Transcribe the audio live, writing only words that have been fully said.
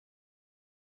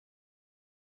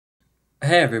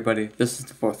Hey everybody, this is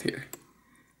the fourth here.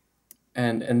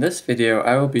 And in this video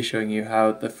I will be showing you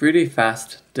how the Fruity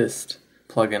Fast Dist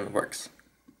plugin works.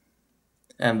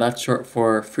 And that's short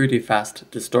for Fruity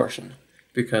Fast Distortion,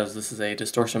 because this is a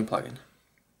distortion plugin.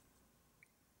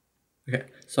 Okay,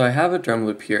 so I have a drum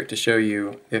loop here to show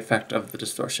you the effect of the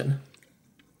distortion.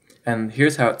 And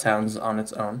here's how it sounds on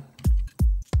its own.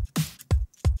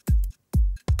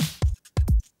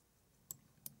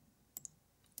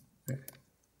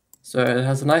 So it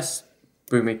has a nice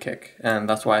boomy kick, and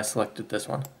that's why I selected this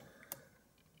one.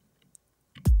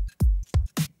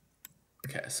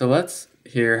 Okay, so let's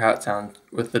hear how it sounds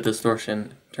with the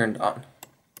distortion turned on.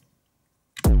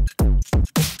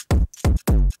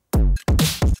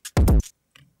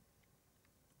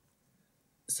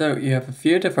 So you have a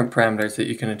few different parameters that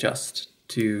you can adjust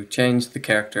to change the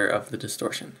character of the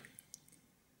distortion.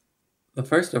 The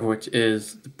first of which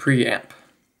is the preamp.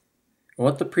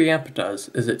 What the preamp does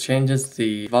is it changes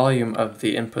the volume of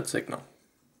the input signal.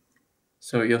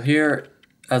 So you'll hear,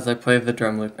 as I play the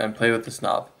drum loop and play with this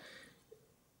knob,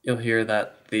 you'll hear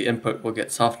that the input will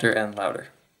get softer and louder.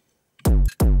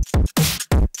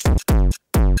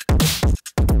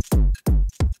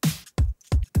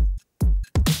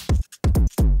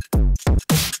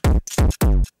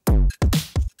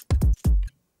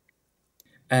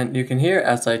 And you can hear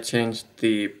as I changed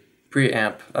the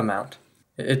preamp amount,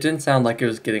 it didn't sound like it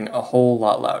was getting a whole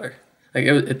lot louder. Like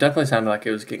it definitely sounded like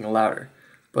it was getting louder,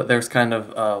 but there's kind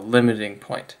of a limiting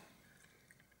point.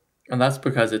 And that's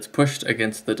because it's pushed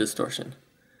against the distortion.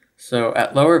 So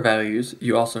at lower values,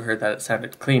 you also heard that it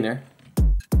sounded cleaner.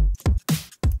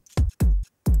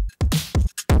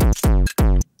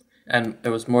 And it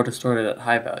was more distorted at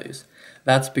high values.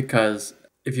 That's because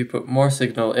if you put more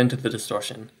signal into the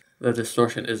distortion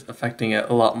is affecting it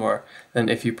a lot more than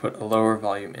if you put a lower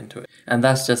volume into it. And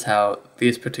that's just how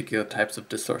these particular types of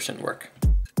distortion work.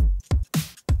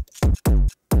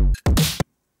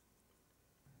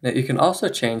 Now you can also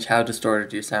change how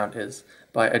distorted your sound is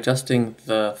by adjusting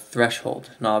the threshold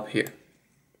knob here.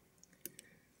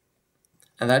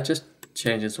 And that just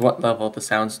changes what level the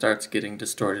sound starts getting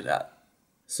distorted at.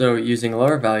 So using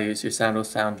lower values, your sound will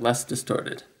sound less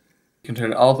distorted. You can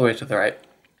turn it all the way to the right,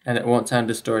 and it won't sound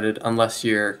distorted unless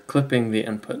you're clipping the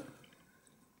input.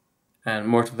 And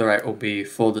more to the right will be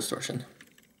full distortion.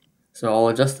 So I'll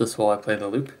adjust this while I play the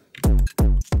loop.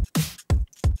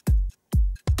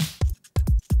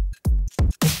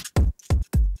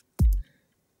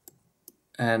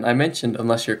 And I mentioned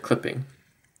unless you're clipping.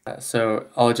 So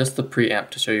I'll adjust the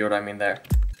preamp to show you what I mean there.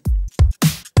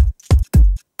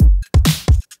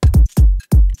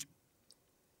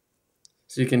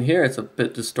 So you can hear it's a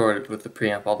bit distorted with the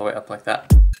preamp all the way up like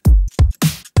that.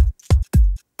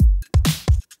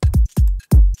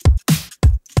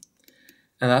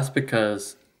 And that's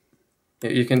because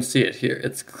you can see it here,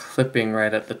 it's clipping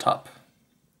right at the top,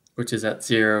 which is at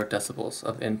 0 decibels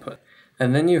of input.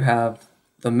 And then you have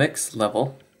the mix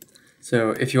level.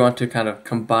 So if you want to kind of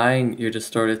combine your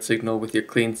distorted signal with your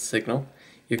clean signal,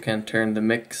 you can turn the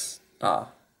mix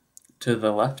to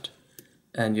the left,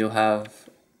 and you'll have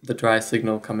the dry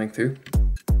signal coming through.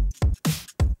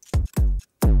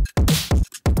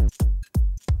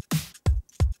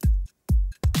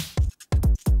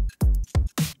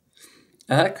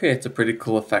 And that creates a pretty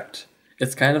cool effect.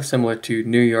 It's kind of similar to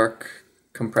New York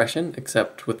compression,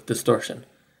 except with distortion.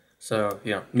 So,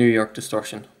 New York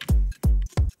distortion.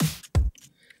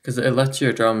 Because it lets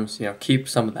your drums, keep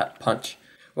some of that punch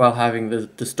while having the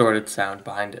distorted sound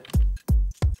behind it.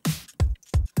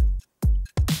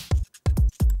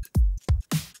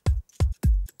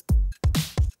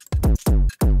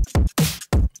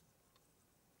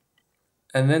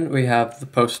 And then we have the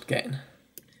post gain,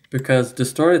 because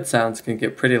distorted sounds can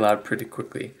get pretty loud pretty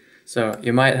quickly. So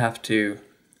you might have to,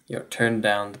 turn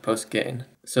down the post gain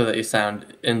so that your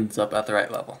sound ends up at the right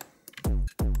level.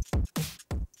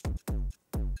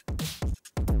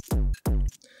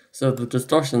 So the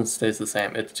distortion stays the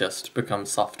same, it just becomes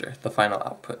softer, the final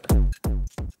output.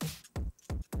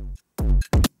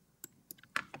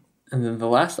 And then the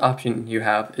last option you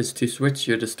have is to switch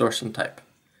your distortion type.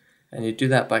 And you do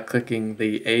that by clicking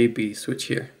the A-B switch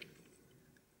here.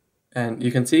 And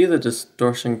you can see the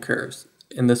distortion curves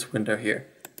in this window here.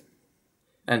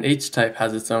 And each type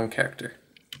has its own character.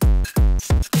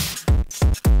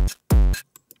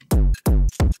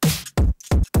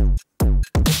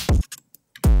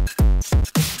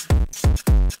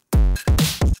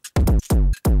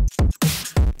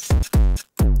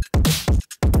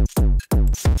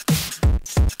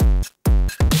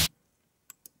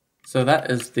 So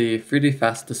that is the Fruity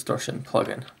Fast Distortion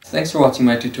plugin. Thanks for watching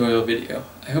my tutorial video.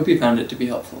 I hope you found it to be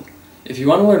helpful. If you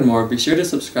want to learn more, be sure to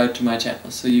subscribe to my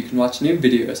channel so you can watch new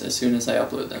videos as soon as I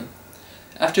upload them.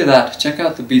 After that, check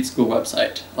out the Beat School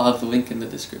website. I'll have the link in the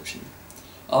description.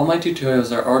 All my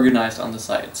tutorials are organized on the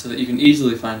site so that you can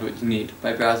easily find what you need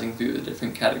by browsing through the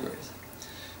different categories.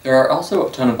 There are also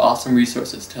a ton of awesome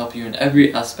resources to help you in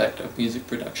every aspect of music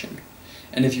production.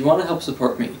 And if you want to help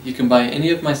support me, you can buy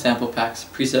any of my sample packs,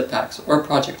 preset packs, or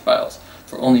project files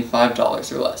for only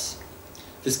 $5 or less.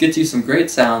 This gets you some great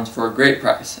sounds for a great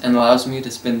price and allows me to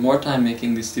spend more time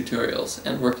making these tutorials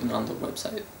and working on the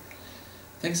website.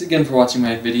 Thanks again for watching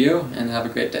my video, and have a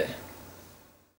great day.